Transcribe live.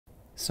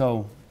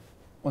So,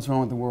 what's wrong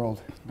with the world,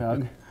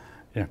 Doug?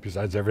 Yeah,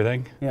 besides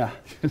everything. Yeah.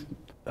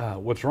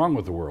 What's wrong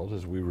with the world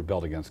is we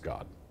rebelled against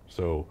God.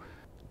 So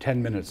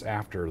 10 minutes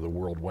after the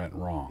world went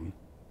wrong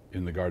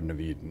in the Garden of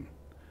Eden,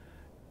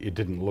 it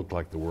didn't look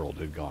like the world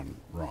had gone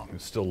wrong. It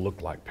still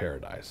looked like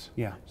paradise.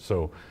 Yeah.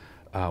 So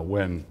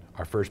when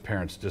our first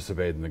parents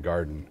disobeyed in the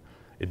garden,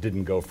 it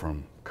didn't go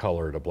from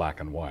color to black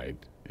and white.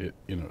 It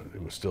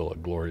was still a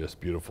glorious,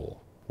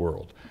 beautiful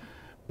world.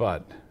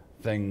 But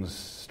things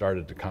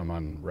started to come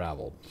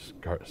unraveled,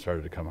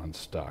 started to come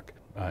unstuck.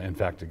 In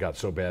fact, it got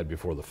so bad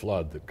before the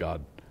flood that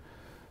God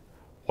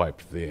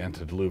wiped the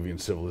antediluvian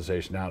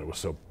civilization out. It was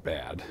so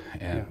bad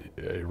and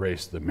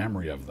erased the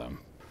memory of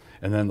them.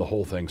 And then the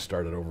whole thing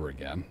started over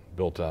again,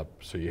 built up.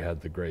 So you had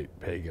the great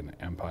pagan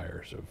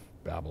empires of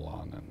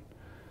Babylon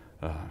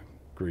and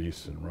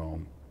Greece and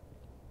Rome.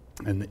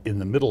 And in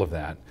the middle of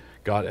that,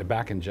 God,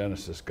 back in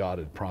Genesis, God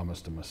had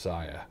promised a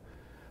Messiah.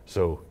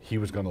 So he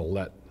was going to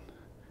let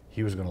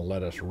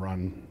us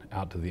run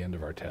out to the end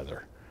of our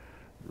tether.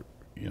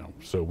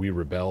 So we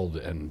rebelled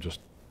and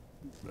just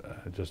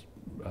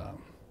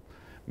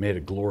made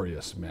a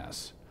glorious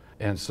mess.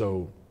 And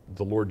so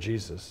the Lord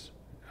Jesus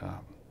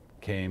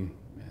came,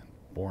 and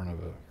born of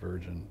a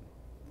virgin,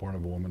 born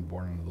of a woman,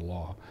 born under the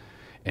law.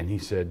 And he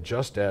said,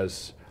 just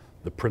as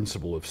the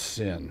principle of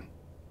sin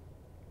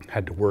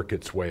had to work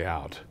its way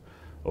out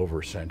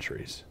over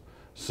centuries,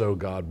 so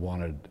God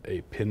wanted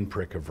a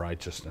pinprick of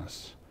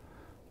righteousness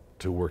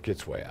to work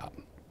its way out.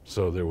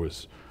 So there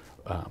was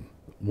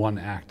one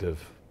act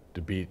of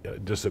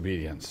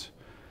disobedience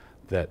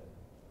that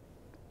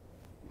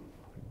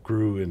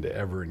grew into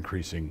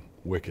ever-increasing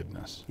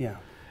wickedness. Yeah.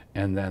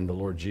 And then the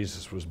Lord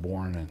Jesus was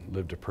born and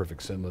lived a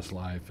perfect sinless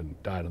life and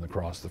died on the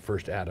cross. The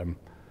first Adam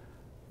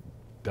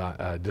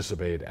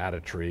disobeyed at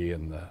a tree,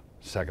 and the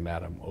second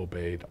Adam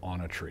obeyed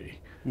on a tree,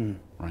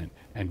 right?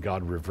 And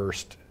God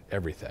reversed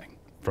everything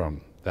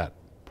from that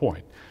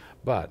point.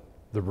 But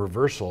the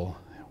reversal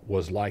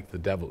was like the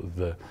devil.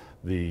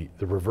 The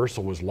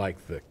reversal was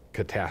like the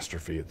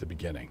catastrophe at the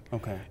beginning.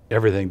 Okay.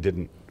 Everything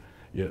didn't.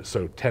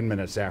 So 10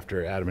 minutes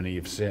after Adam and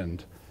Eve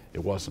sinned,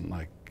 it wasn't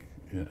like,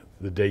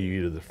 the day you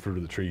eat of the fruit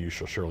of the tree, you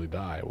shall surely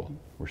die. Well,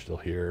 we're still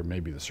here.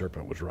 Maybe the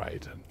serpent was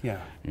right, and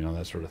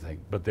that sort of thing.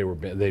 But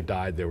they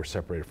died. They were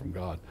separated from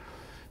God.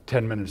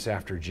 10 minutes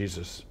after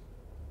Jesus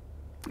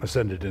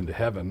ascended into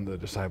heaven, the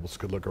disciples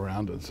could look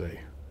around and say,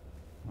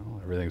 well,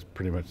 everything's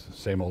pretty much the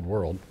same old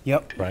world.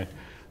 Yep. Right?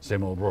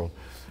 Same old world.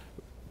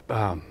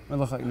 It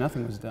looked like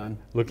nothing was done.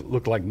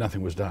 Looked like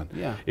nothing was done.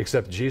 Yeah.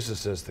 Except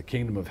Jesus says the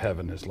kingdom of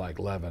heaven is like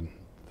leaven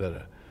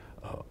that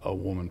a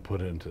woman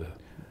put into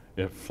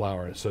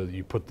flour. So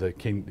you put the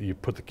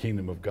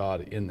kingdom of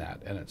God in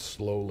that, and it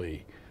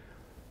slowly,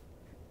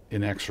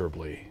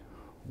 inexorably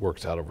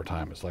works out over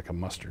time. It's like a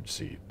mustard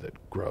seed that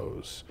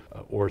grows,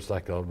 or it's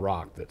like a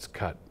rock that's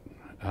cut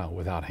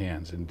without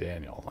hands in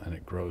Daniel, and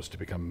it grows to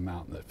become a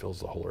mountain that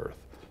fills the whole earth.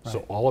 Right.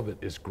 So all of it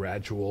is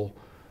gradual,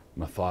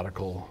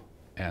 methodical,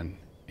 and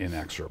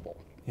inexorable.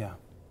 Yeah.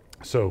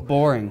 So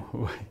boring.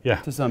 Yeah.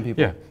 To some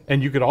people. Yeah.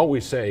 And you could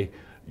always say,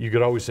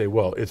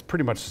 well, it's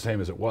pretty much the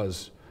same as it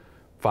was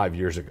 5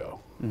 years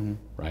ago,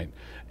 right?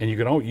 And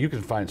you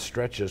can find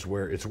stretches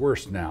where it's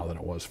worse now than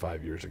it was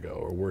 5 years ago,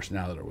 or worse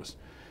now than it was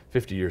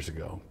 50 years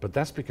ago. But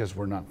that's because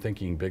we're not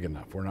thinking big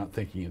enough. We're not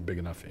thinking in big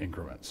enough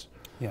increments.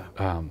 Yeah.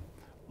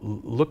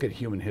 Look at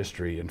human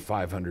history in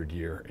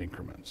 500-year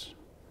increments,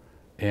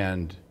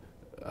 and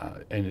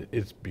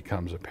it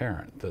becomes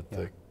apparent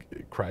that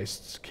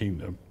Christ's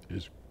kingdom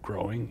is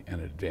growing and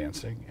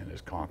advancing and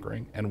is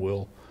conquering and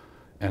will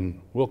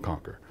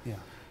conquer. Yeah.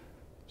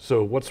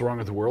 So what's wrong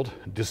with the world?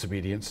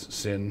 Disobedience,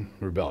 sin,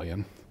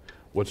 rebellion.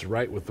 What's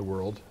right with the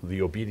world?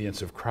 The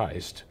obedience of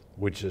Christ,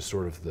 which is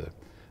sort of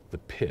the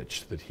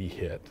pitch that he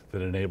hit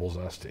that enables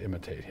us to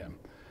imitate him.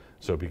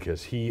 So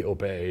because he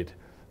obeyed,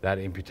 that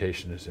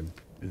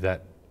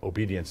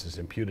obedience is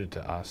imputed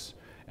to us,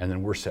 and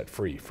then we're set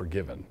free,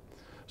 forgiven,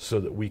 so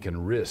that we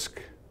can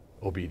risk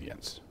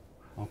obedience.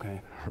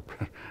 Okay.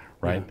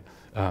 Right?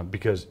 Yeah.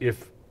 Because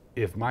if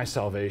my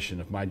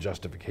salvation, if my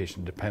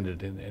justification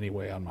depended in any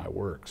way on my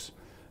works,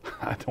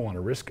 I don't want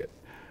to risk it.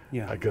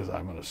 Yeah. Because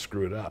I'm going to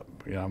screw it up.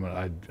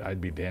 I'd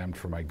be damned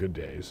for my good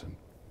days. And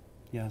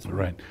yeah, that's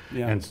right.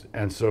 Yeah.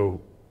 And so,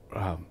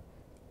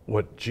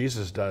 what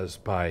Jesus does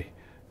by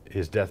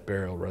his death,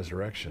 burial,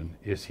 resurrection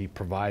is he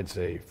provides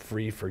a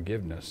free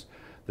forgiveness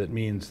that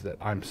means that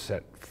I'm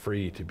set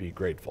free to be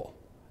grateful,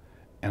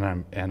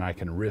 and I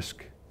can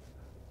risk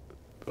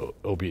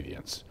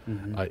obedience.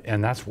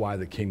 And that's why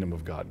the kingdom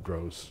of God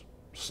grows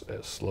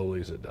as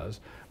slowly as it does,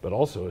 but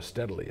also as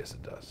steadily as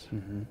it does.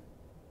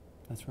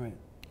 That's right.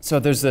 So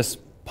there's this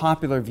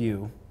popular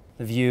view,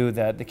 the view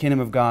that the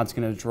kingdom of God's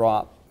going to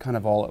drop kind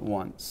of all at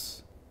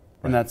once,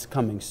 and that's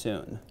coming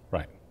soon.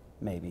 Right.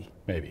 Maybe.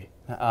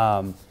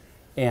 And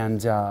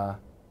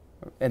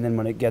then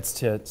when it gets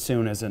to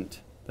soon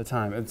isn't the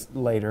time. It's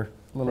later,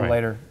 a little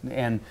later.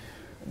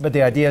 But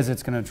the idea is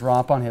it's going to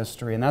drop on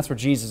history, and that's where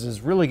Jesus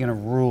is really going to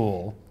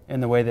rule in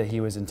the way that he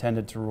was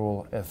intended to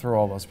rule through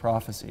all those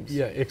prophecies.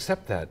 Yeah,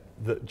 except that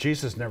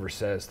Jesus never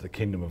says the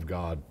kingdom of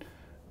God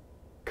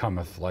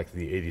cometh like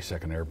the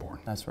 82nd Airborne.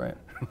 That's right.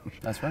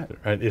 That's right.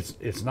 Right?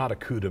 It's not a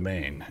coup de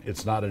main.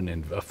 It's not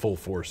a full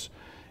force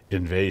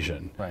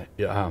invasion. Right.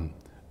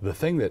 The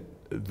thing that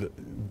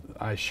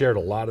I shared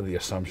a lot of the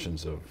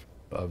assumptions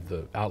of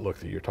the outlook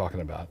that you're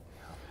talking about,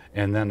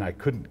 and then I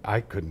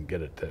couldn't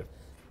get it to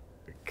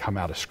come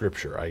out of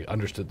Scripture. I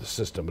understood the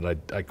system,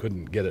 but I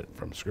couldn't get it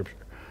from Scripture.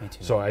 Me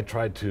too. So I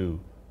tried to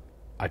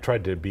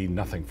be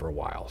nothing for a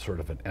while, sort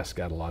of an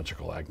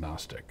eschatological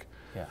agnostic.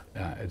 Yeah.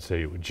 I'd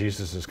say,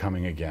 Jesus is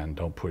coming again,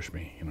 don't push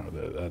me. You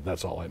know,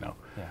 that's all I know.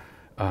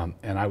 Yeah.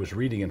 And I was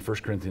reading in 1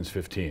 Corinthians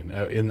 15.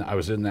 I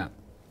was in that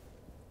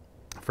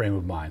frame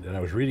of mind, and I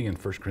was reading in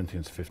 1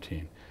 Corinthians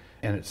 15,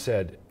 and it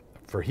said,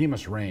 for he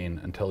must reign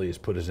until he has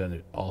put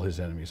all his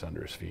enemies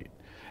under his feet.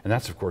 And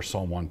that's, of course,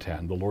 Psalm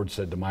 110. The Lord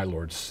said to my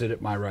Lord, sit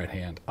at my right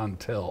hand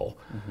until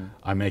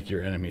I make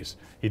your enemies.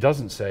 He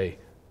doesn't say,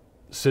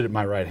 sit at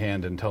my right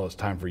hand until it's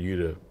time for you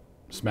to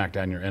smack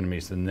down your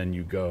enemies, and then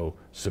you go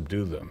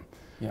subdue them.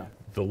 Yeah.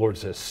 The Lord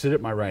says, sit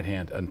at my right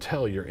hand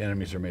until your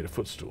enemies are made a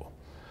footstool.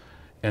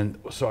 And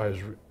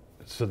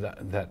so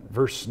that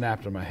verse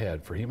snapped in my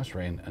head, for he must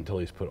reign until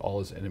he's put all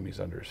his enemies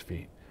under his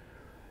feet.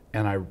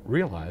 And I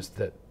realized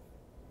that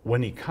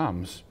when he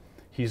comes,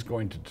 he's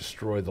going to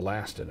destroy the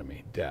last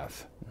enemy,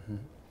 death.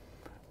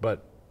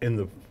 But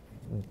in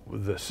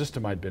the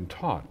system I'd been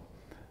taught,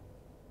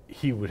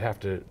 he would have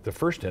to, the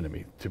first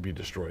enemy to be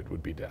destroyed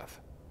would be death.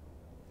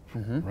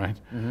 Right?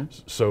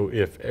 So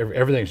if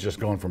everything's just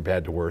going from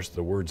bad to worse,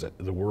 the world's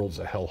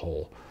a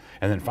hellhole.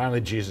 And then finally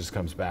Jesus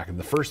comes back, and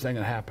the first thing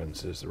that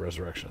happens is the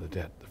resurrection of the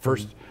dead. The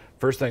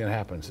first thing that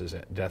happens is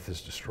that death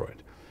is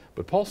destroyed.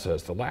 But Paul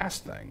says the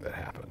last thing that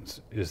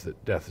happens is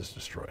that death is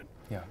destroyed.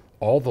 Yeah.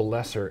 All the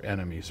lesser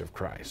enemies of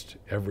Christ,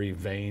 every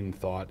vain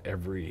thought,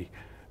 every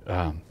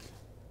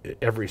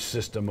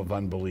system of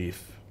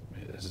unbelief,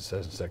 as it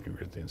says in 2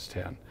 Corinthians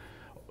 10,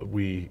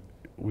 we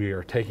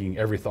are taking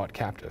every thought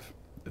captive.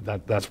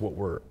 That's what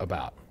we're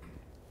about.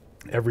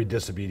 Every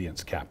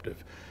disobedience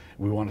captive.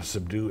 We want to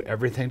subdue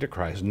everything to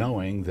Christ,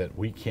 knowing that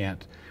we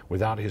can't,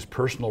 without his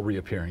personal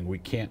reappearing, we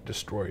can't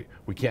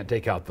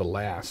take out the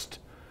last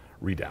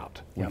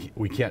redoubt. Yep.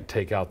 We can't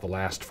take out the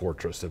last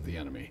fortress of the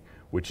enemy,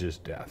 which is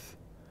death.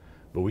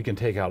 But we can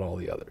take out all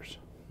the others,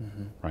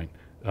 right?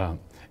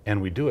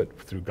 And we do it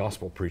through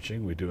gospel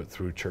preaching, we do it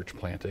through church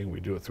planting, we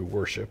do it through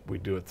worship, we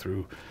do it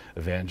through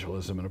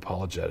evangelism and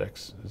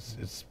apologetics.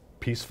 It's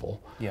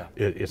peaceful. Yeah.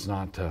 It's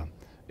not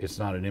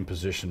an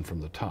imposition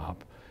from the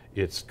top.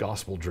 It's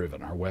gospel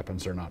driven. Our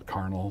weapons are not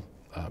carnal,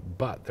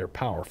 but they're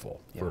powerful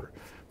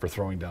for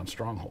throwing down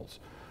strongholds.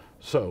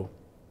 So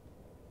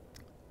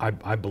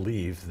I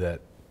believe that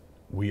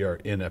we are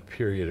in a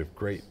period of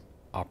great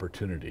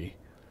opportunity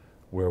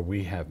where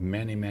we have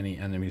many, many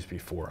enemies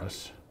before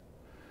us.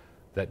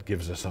 That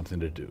gives us something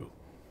to do.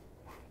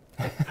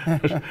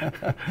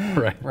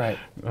 Right. Right.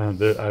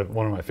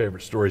 One of my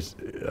favorite stories,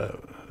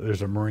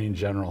 there's a Marine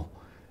general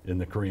in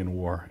the Korean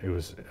War. It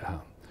was,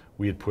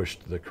 we had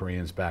pushed the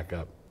Koreans back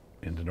up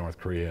into North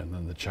Korea, and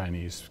then the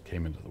Chinese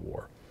came into the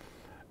war.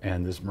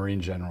 And this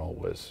Marine general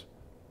was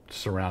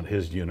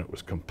his unit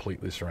was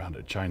completely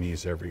surrounded.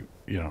 Chinese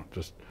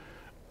just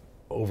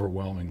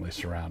overwhelmingly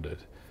surrounded.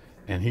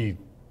 And he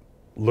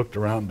looked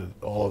around at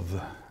all of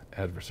the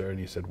adversary and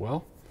he said,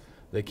 well,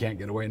 they can't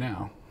get away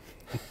now.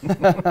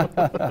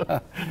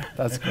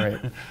 That's great.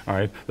 All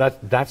right,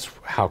 that's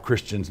how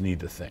Christians need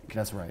to think.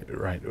 That's right.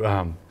 Right.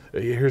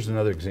 Here's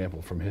another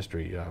example from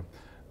history.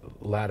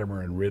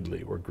 Latimer and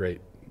Ridley were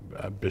great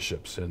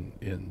bishops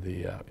in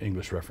the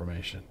English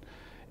Reformation,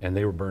 and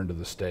they were burned to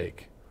the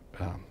stake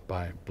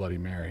by Bloody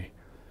Mary.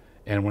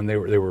 And when they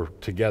were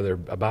together,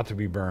 about to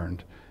be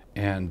burned,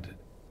 and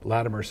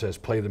Latimer says,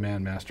 play the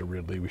man, Master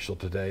Ridley. We shall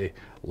today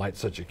light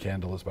such a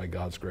candle as by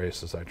God's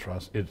grace, as I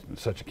trust,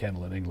 such a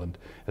candle in England,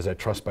 as I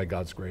trust by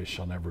God's grace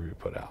shall never be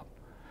put out.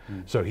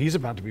 So he's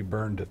about to be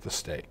burned at the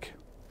stake.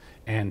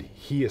 And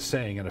he is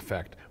saying, in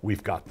effect,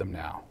 we've got them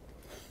now.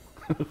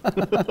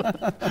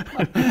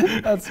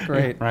 That's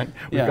great. Right?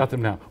 We've got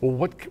them now.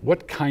 Well,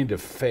 what kind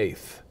of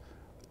faith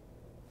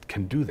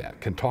can do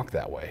that, can talk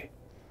that way?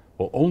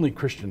 Well, only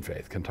Christian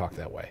faith can talk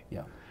that way.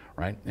 Yeah.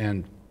 Right?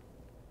 And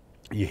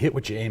you hit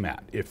what you aim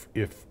at.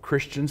 If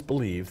Christians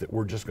believe that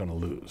we're just going to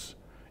lose,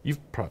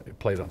 you've probably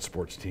played on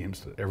sports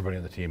teams that everybody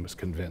on the team is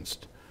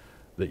convinced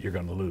that you're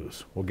going to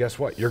lose. Well, guess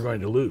what? You're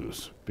going to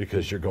lose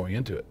because you're going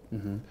into it.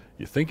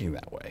 You're thinking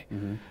that way.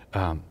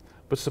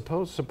 But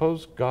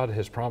suppose God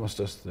has promised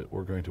us that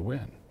we're going to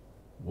win.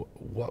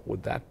 What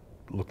would that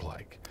look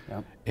like?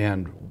 Yep.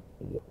 And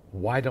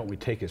why don't we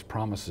take his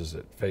promises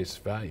at face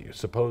value?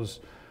 Suppose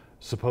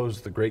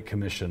the Great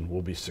Commission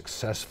will be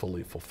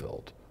successfully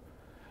fulfilled,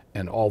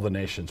 and all the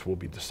nations will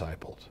be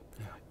discipled,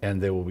 and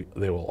they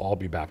will all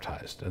be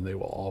baptized, and they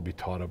will all be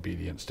taught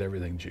obedience to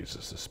everything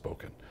Jesus has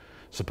spoken.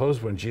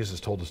 Suppose when Jesus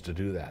told us to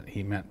do that,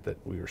 he meant that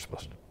we were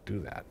supposed to do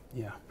that.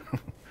 Yeah.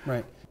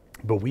 Right.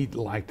 But we'd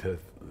like to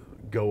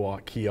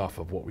key off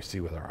of what we see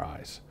with our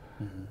eyes.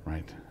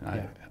 right?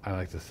 Yeah. I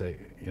like to say,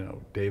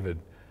 David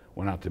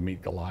went out to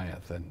meet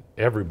Goliath, and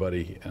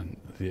everybody in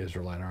the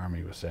Israelite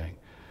army was saying,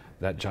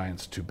 that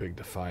giant's too big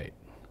to fight.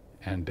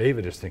 And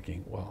David is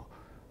thinking, well,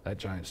 that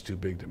giant's too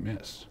big to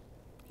miss.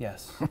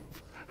 Yes.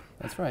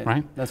 That's right.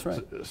 Right? That's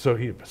right. So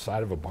he's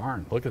beside of a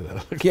barn. Look at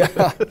that.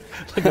 Yeah.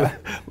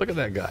 Look at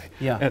that guy.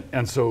 Yeah.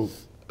 And so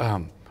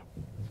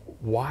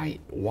why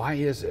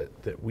is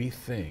it that we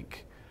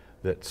think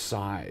that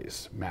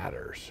size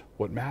matters?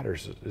 What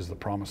matters is the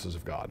promises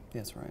of God.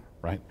 That's right.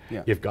 Right?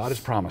 Yeah. If God has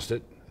promised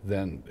it,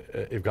 then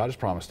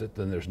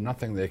there's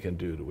nothing they can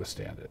do to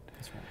withstand it.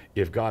 That's right.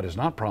 If God has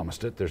not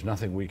promised it, there's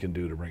nothing we can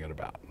do to bring it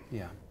about.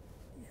 Yeah.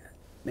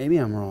 Maybe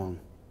I'm wrong.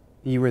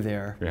 You were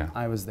there. Yeah.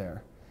 I was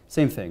there.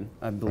 Same thing.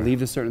 I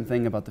believed a certain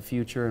thing about the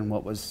future and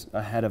what was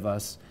ahead of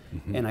us,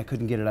 and I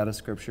couldn't get it out of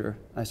Scripture.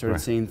 I started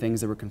seeing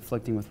things that were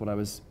conflicting with what I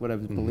was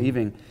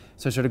believing.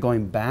 So I started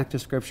going back to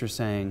Scripture,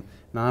 saying,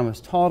 "Now I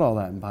was taught all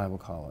that in Bible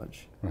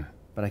college,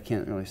 but I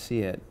can't really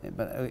see it.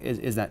 But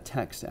is that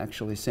text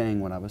actually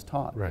saying what I was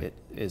taught? Right. It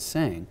is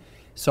saying."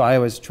 So I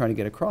was trying to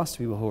get across to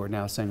people who are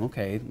now saying,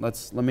 "Okay,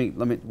 let me.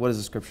 What does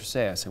the Scripture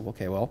say?" I said,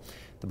 "Okay, well,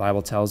 the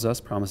Bible tells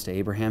us, promised to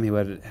Abraham, he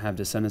would have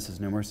descendants as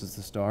numerous as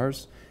the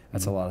stars."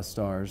 That's a lot of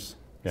stars.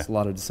 It's a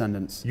lot of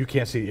descendants. You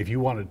can't see, if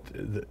you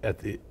wanted, at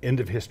the end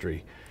of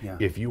history,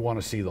 if you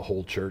want to see the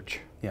whole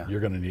church, you're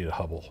going to need a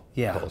Hubble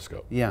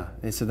telescope. Yeah,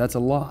 and so that's a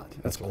lot.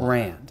 That's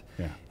grand.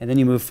 Yeah. And then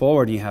you move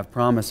forward and you have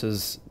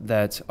promises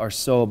that are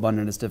so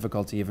abundant it's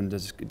difficult to even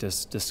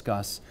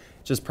discuss.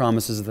 Just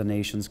promises of the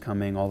nations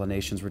coming, all the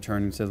nations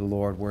returning to the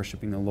Lord,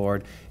 worshiping the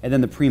Lord. And then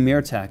the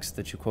premier text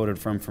that you quoted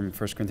from 1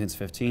 Corinthians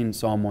 15,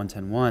 Psalm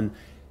 110:1,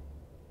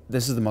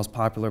 this is the most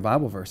popular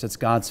Bible verse. It's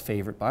God's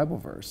favorite Bible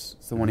verse.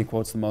 It's the one he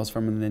quotes the most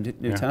from in the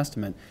New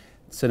Testament.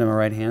 Sit on my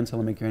right hand till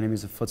I make your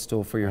enemies a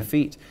footstool for your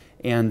feet.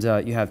 And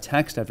you have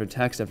text after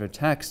text after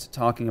text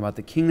talking about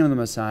the kingdom of the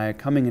Messiah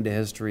coming into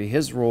history,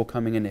 his rule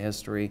coming into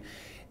history.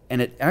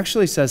 And it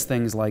actually says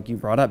things like, you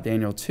brought up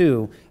Daniel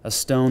 2, a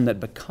stone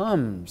that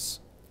becomes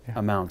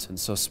a mountain,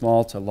 so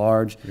small to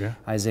large.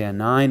 Isaiah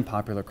 9,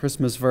 popular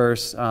Christmas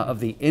verse,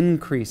 of the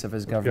increase of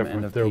his government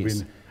and of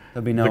peace.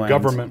 There'll be no end. The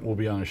government will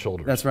be on his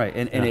shoulders. That's right.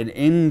 And it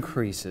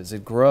increases,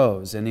 it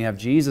grows. And you have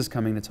Jesus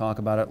coming to talk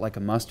about it like a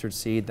mustard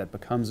seed that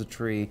becomes a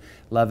tree,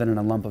 leaven in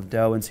a lump of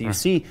dough. And so you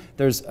see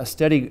there's a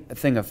steady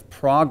thing of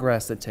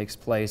progress that takes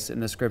place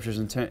in the Scriptures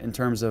in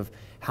terms of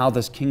how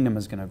this kingdom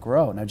is going to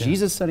grow. Now,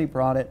 Jesus said he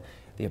brought it.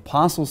 The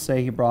apostles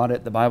say he brought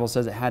it. The Bible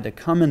says it had to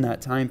come in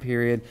that time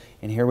period.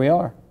 And here we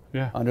are,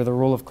 under the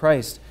rule of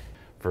Christ.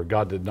 For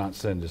God did not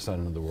send his Son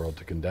into the world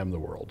to condemn the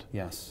world,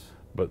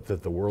 but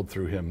that the world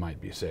through him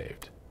might be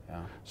saved.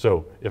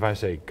 So if I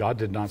say, God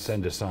did not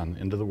send his Son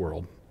into the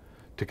world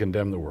to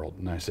condemn the world,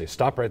 and I say,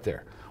 stop right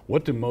there.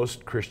 What do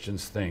most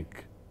Christians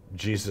think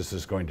Jesus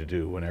is going to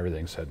do when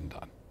everything's said and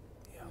done?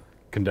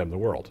 Condemn the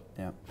world.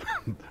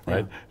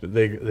 Right?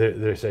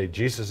 They say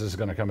Jesus is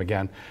going to come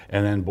again,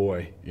 and then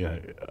boy,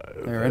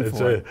 they're in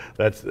for it.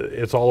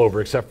 It's all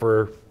over except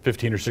for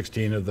 15 or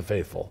 16 of the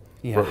faithful.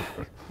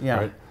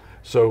 Right?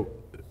 So,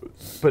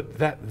 but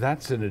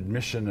that's an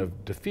admission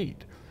of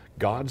defeat.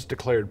 God's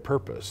declared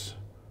purpose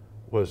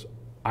was,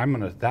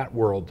 that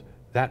world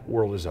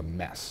is a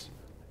mess,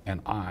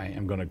 and I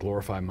am going to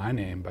glorify my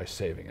name by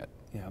saving it.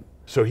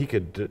 So he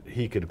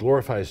could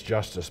glorify his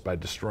justice by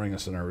destroying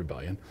us in our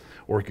rebellion,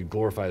 or he could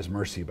glorify his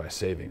mercy by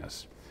saving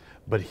us.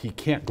 But he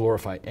can't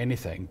glorify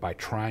anything by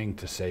trying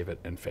to save it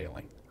and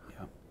failing.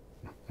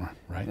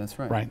 Right? That's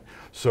right. Right.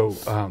 So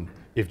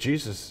if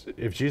Jesus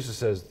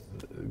says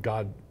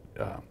God's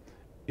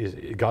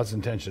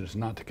intention is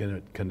not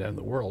to condemn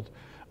the world,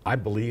 I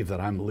believe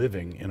that I'm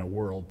living in a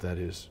world that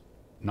is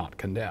not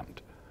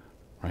condemned,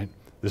 right?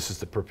 This is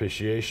the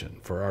propitiation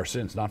for our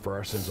sins, not for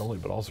our sins only,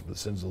 but also for the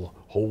sins of the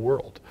whole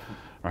world,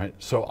 right?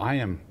 So I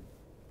am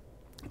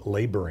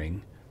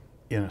laboring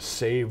in a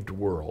saved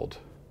world,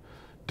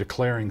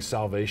 declaring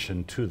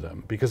salvation to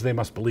them, because they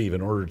must believe in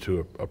order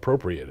to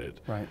appropriate it.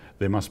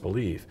 They must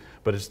believe.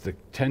 But it's the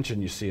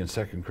tension you see in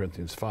 2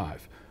 Corinthians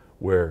 5,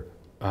 where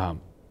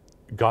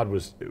God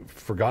was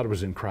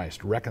in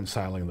Christ,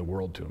 reconciling the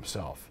world to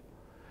himself.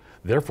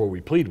 Therefore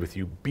we plead with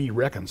you, be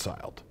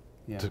reconciled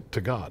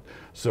to God.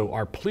 So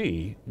our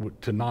plea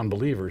to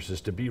non-believers is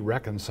to be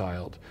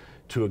reconciled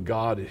to a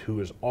God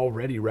who is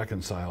already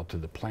reconciled to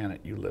the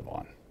planet you live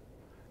on.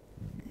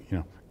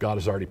 God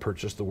has already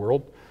purchased the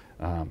world.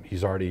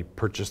 He's already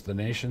purchased the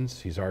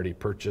nations. He's already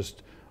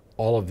purchased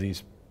all of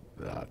these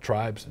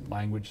tribes and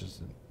languages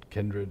and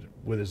kindred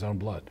with his own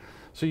blood.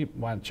 So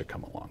why don't you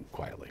come along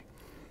quietly?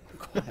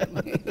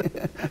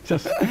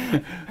 Just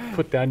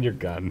put down your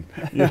gun.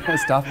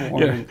 Stop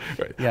warning.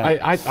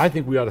 I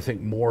think we ought to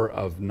think more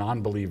of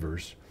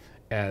non-believers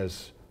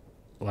as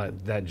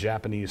like that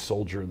Japanese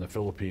soldier in the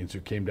Philippines who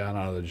came down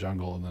out of the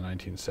jungle in the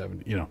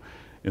 1970s.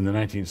 In the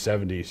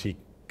 1970s, he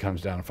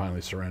comes down and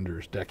finally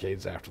surrenders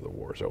decades after the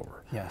war's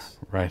over.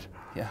 Right?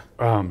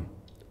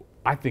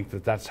 I think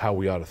that's how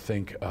we ought to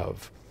think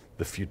of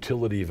the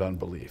futility of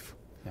unbelief.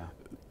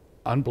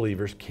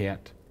 Unbelievers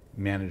can't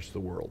manage the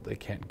world. They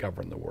can't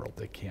govern the world.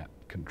 They can't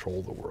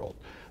control the world.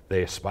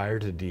 They aspire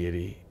to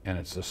deity, and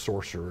it's a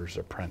sorcerer's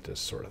apprentice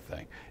sort of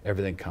thing.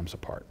 Everything comes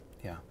apart.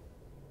 Yeah,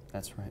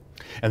 that's right.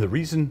 And the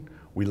reason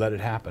we let it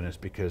happen is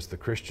because the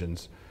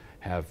Christians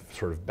have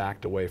sort of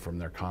backed away from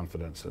their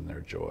confidence and their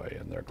joy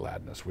and their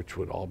gladness, which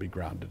would all be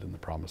grounded in the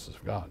promises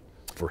of God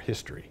for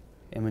history.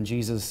 And when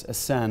Jesus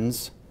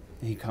ascends,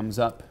 he comes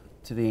up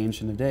to the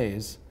Ancient of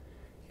Days,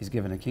 he's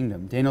given a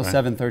kingdom. Daniel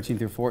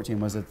 7:13-14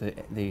 was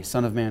that the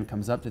Son of Man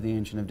comes up to the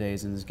Ancient of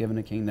Days and is given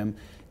a kingdom,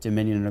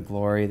 dominion, and a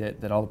glory,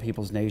 that all the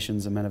peoples,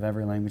 nations, and men of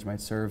every language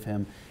might serve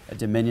him, a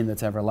dominion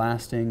that's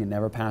everlasting and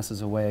never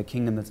passes away, a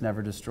kingdom that's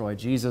never destroyed.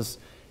 Jesus,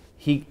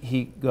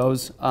 he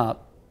goes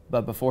up,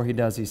 but before he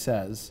does, he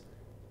says,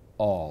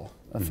 all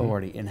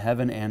authority in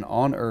heaven and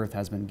on earth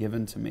has been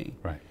given to me.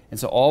 Right. And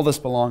so all this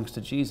belongs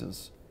to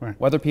Jesus, right,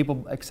 whether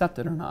people accept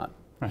it or not.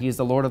 Right. He is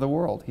the Lord of the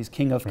world. He's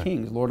King of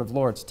kings, Lord of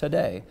lords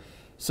today.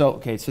 So,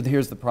 okay, so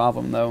here's the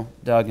problem though,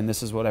 Doug, and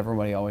this is what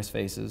everybody always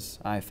faces.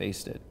 I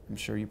faced it. I'm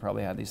sure you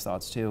probably had these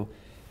thoughts too.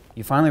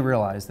 You finally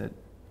realize that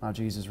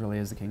Jesus really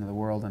is the King of the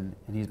world, and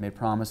he's made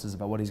promises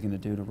about what he's going to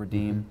do to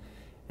redeem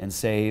and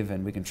save,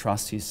 and we can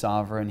trust he's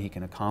sovereign. He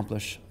can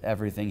accomplish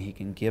everything. He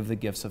can give the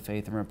gifts of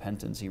faith and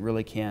repentance. He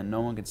really can.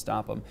 No one can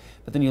stop him.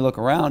 But then you look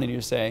around and you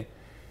say,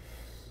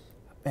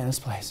 man, this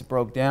place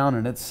broke down,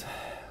 and it's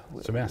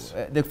a mess.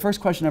 The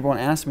first question everyone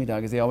asks me,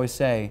 Doug, is they always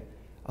say,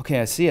 okay,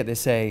 I see it. They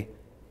say,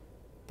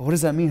 but what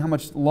does that mean? How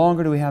much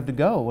longer do we have to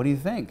go? What do you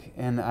think?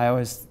 And I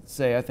always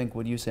say, I think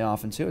what you say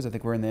often too is I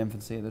think we're in the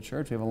infancy of the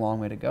church. We have a long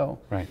way to go.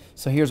 Right.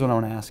 So here's what I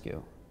want to ask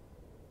you.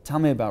 Tell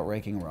me about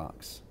raking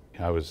rocks.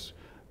 I was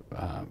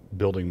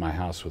building my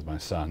house with my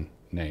son,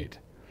 Nate,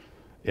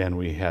 and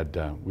we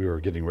were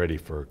getting ready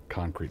for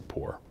concrete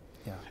pour.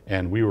 Yeah.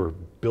 And we were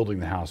building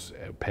the house,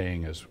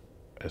 paying as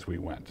we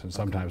went. And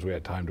sometimes we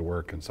had time to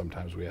work, and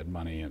sometimes we had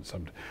money,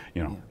 and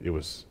it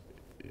was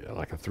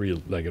like a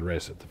three-legged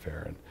race at the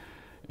fair.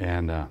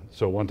 And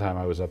so one time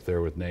I was up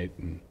there with Nate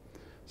and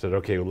said,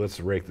 okay, well,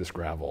 let's rake this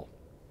gravel.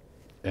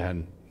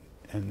 And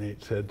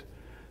Nate said,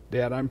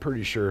 Dad, I'm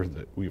pretty sure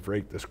that we've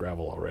raked this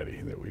gravel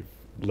already, that we've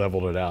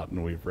leveled it out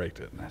and we've raked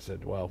it. And I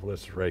said, well,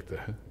 let's rake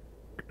the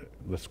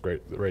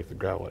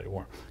gravel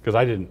anymore. Because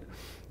I didn't,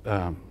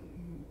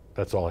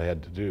 that's all I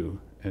had to do.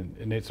 And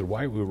Nate said,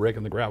 why are we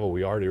raking the gravel?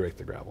 We already raked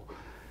the gravel.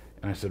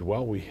 And I said,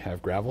 well, we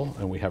have gravel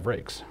and we have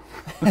rakes.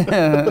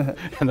 And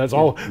that's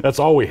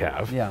all we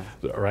have. Yeah.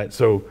 Right.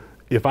 So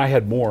if I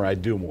had more,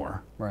 I'd do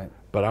more. Right.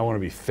 But I want to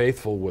be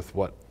faithful with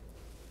what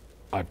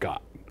I've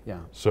got. Yeah.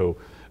 So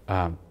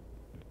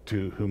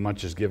to whom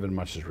much is given,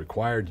 much is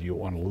required. You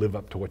want to live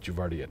up to what you've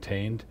already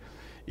attained.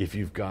 If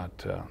you've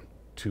got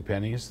 2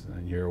 pennies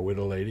and you're a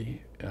widow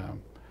lady,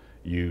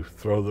 you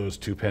throw those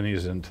 2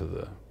 pennies into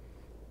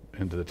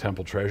the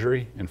temple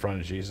treasury in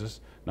front of Jesus,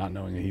 not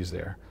knowing that he's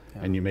there,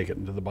 and you make it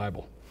into the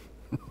Bible.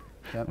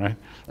 Yep. Right?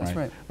 That's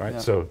right. Right.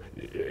 Yep. So,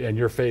 and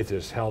your faith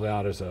is held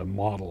out as a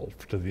model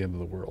to the end of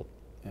the world.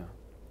 Yeah.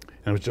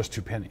 And it was just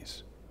 2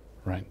 pennies,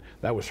 right?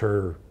 That was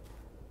her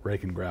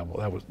raking gravel.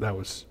 That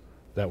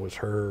was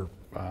her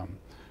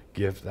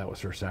gift. That was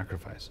her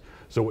sacrifice.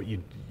 So what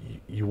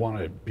you want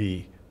to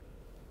be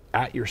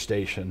at your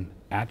station,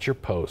 at your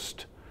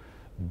post,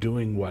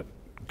 doing what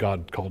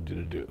God called you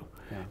to do.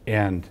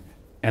 Yeah.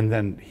 And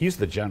then he's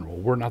the general.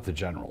 We're not the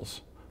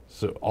generals.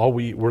 So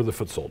we're the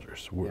foot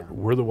soldiers.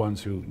 We're the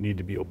ones who need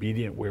to be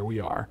obedient where we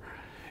are,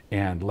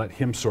 and let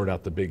him sort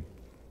out the big,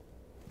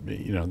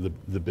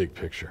 the big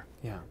picture.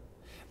 Yeah,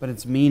 but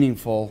it's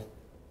meaningful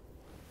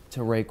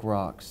to rake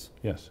rocks.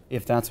 Yes.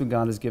 If that's what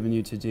God has given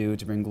you to do,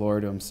 to bring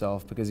glory to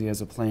himself, because he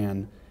has a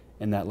plan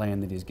in that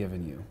land that he's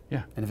given you.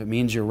 Yeah. And if it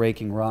means you're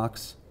raking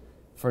rocks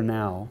for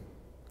now,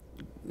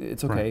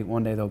 it's okay. Right.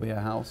 One day there'll be a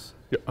house.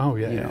 Yeah. Oh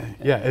yeah,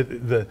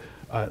 yeah.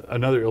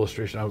 Another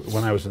illustration.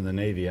 When I was in the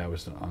Navy, I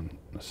was on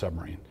a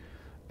submarine,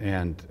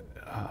 and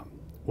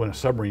when a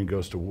submarine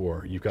goes to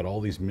war, you've got all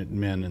these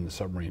men in the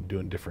submarine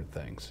doing different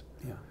things.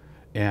 Yeah.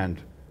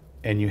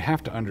 And you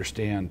have to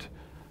understand.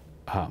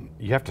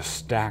 You have to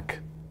stack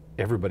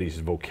everybody's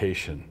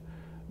vocation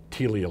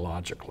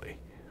teleologically,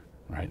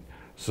 right?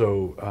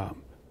 So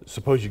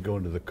suppose you go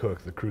into the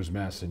crew's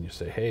mess, and you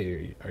say,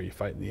 "Hey, are you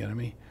fighting the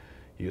enemy?"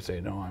 You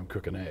say, "No, I'm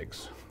cooking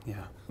eggs."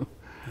 Yeah.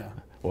 Yeah.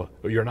 Well,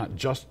 you're not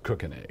just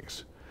cooking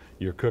eggs.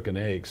 You're cooking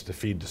eggs to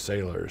feed the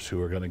sailors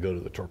who are going to go to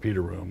the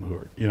torpedo room, who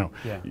are,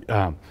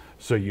 Yeah.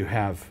 So you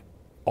have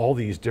all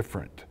these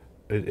different.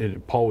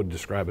 Paul would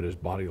describe it as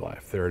body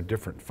life. There are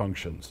different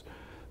functions.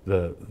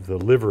 The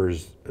liver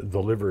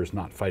is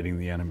not fighting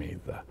the enemy.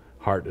 The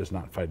heart is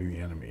not fighting the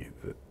enemy.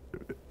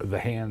 The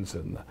hands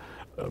and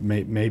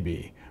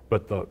maybe,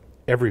 but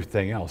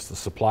everything else, the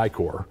supply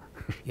corps.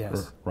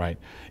 Yes. Right,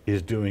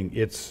 is doing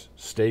its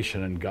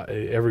station, and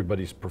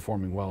everybody's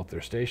performing well at their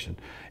station,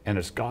 and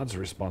it's God's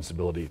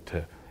responsibility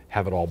to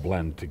have it all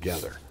blend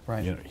together.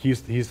 Right.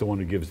 He's the one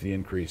who gives the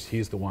increase.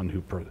 He's the one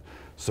who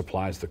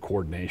supplies the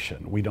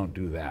coordination. We don't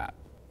do that.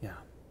 Yeah.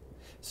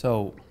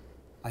 So,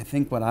 I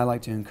think what I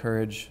like to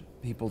encourage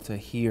people to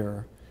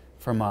hear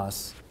from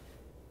us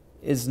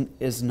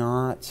is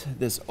not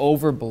this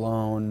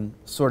overblown,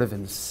 sort of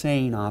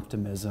insane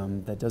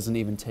optimism that doesn't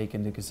even take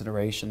into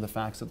consideration the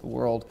facts of the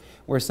world.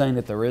 We're saying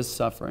that there is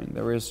suffering,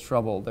 there is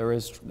trouble,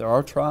 there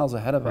are trials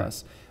ahead of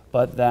us,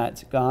 but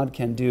that God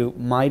can do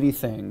mighty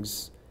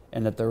things,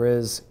 and that there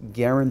is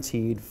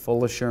guaranteed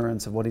full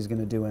assurance of what He's going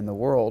to do in the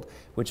world,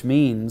 which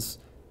means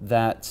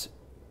that,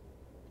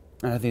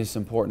 and I think it's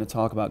important to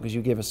talk about, because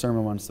you gave a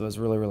sermon once that was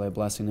really, really a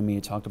blessing to me.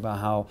 You talked about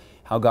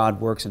how God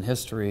works in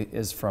history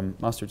is from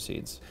mustard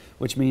seeds,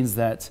 which means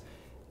that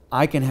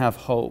I can have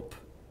hope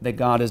that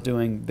God is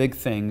doing big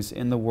things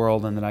in the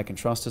world and that I can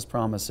trust His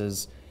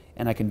promises,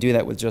 and I can do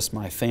that with just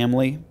my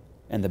family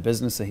and the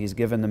business that He's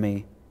given to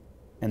me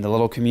and the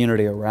little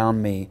community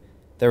around me.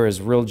 There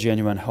is real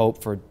genuine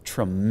hope for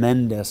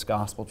tremendous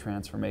gospel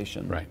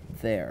transformation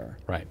there.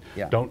 Right.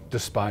 Yeah. Don't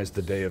despise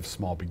the day of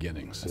small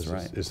beginnings, That's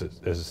right. as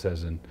it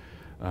says in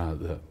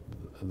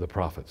the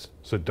prophets.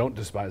 So don't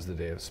despise the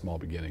day of small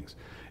beginnings.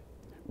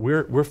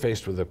 We're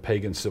faced with a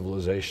pagan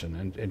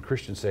civilization, and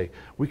Christians say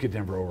we could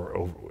never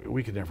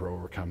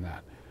overcome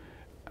that.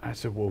 I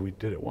said, well, we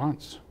did it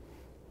once.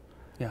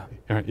 Yeah.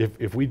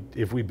 If we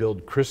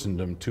build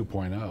Christendom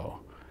 2.0.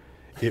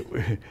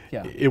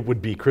 It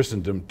would be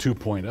Christendom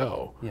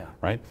 2.0,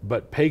 right?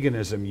 But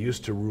paganism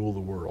used to rule the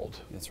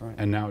world. That's right.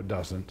 And now it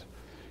doesn't.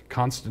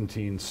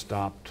 Constantine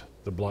stopped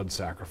the blood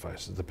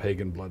sacrifices, the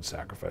pagan blood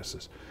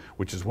sacrifices,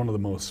 which is one of the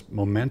most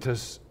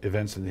momentous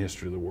events in the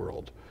history of the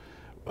world.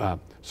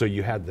 So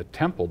you had the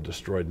temple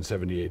destroyed in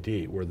 70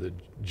 AD, where the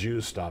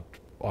Jews stopped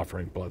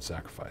offering blood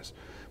sacrifice.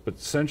 But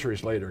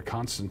centuries later,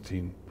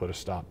 Constantine put a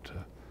stop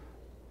to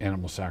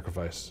animal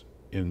sacrifice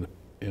in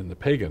the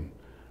pagan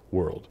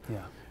world.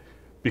 Yeah.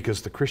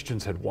 Because the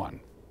Christians had won.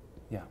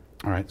 Yeah.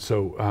 All right.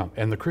 So,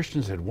 and the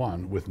Christians had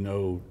won with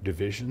no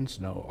divisions,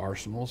 no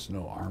arsenals,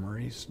 no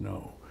armories,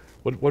 no.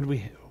 What do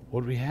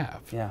we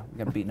have? Yeah,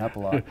 we got beaten up a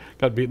lot.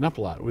 Got beaten up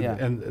a lot. Yeah.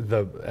 And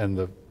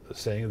the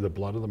saying, the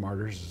blood of the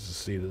martyrs is the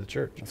seed of the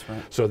church. That's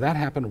right. So that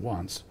happened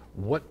once.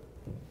 What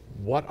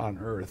on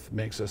earth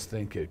makes us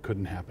think it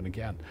couldn't happen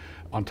again?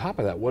 On top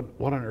of that, what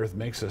on earth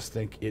makes us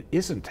think it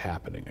isn't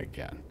happening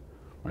again?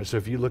 Right. So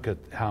if you look at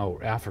how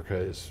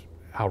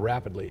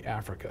rapidly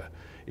Africa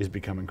is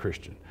becoming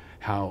Christian,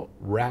 how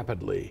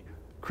rapidly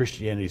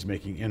Christianity is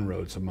making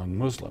inroads among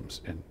Muslims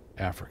in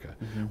Africa.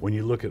 Mm-hmm. When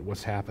you look at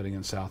what's happening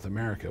in South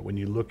America, when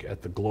you look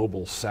at the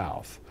global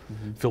South,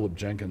 Philip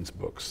Jenkins'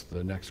 books,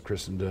 The Next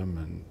Christendom,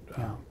 and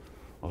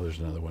there's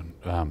another one.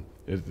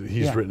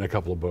 He's written a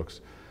couple of books.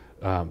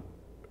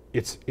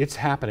 It's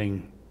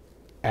happening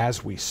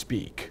as we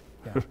speak,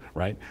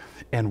 right?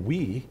 And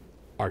we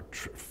are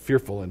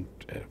fearful and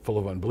full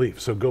of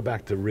unbelief. So go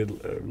back to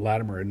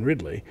Latimer and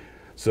Ridley.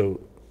 So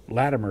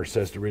Latimer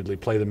says to Ridley,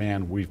 "Play the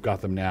man. We've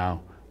got them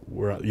now.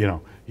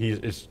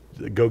 It's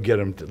go get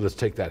them. Let's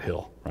take that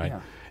hill, right?"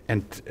 Yeah.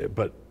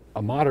 But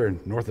a modern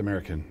North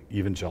American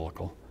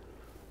evangelical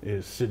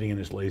is sitting in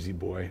his lazy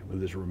boy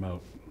with his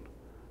remote,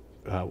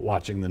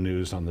 watching the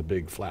news on the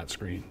big flat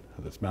screen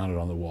that's mounted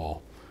on the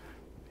wall,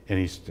 and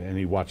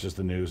he watches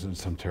the news and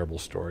some terrible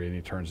story, and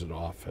he turns it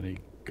off, and he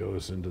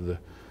goes into the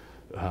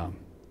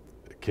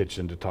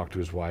kitchen to talk to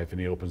his wife, and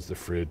he opens the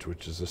fridge,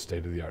 which is a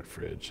state-of-the-art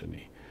fridge, and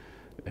he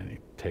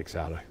takes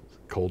out a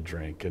cold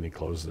drink, and he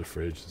closes the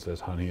fridge and says,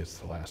 "Honey, it's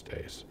the last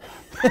days."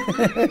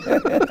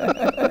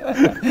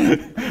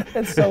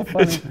 It's so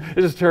funny.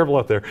 It's terrible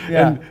out there.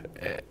 Yeah.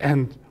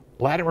 And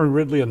Latimer and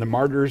Ridley and the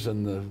martyrs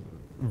and the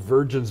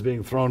virgins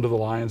being thrown to the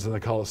lions in the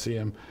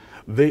Colosseum,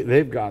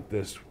 they've got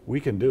this. We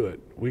can do it.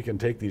 We can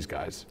take these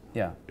guys.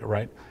 Yeah.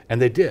 Right?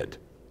 And they did.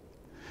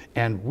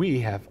 And we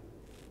have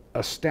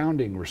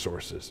astounding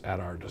resources at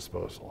our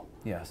disposal.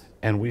 Yes.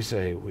 And we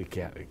say we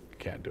can't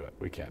do it.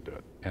 We can't do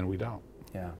it. And we don't.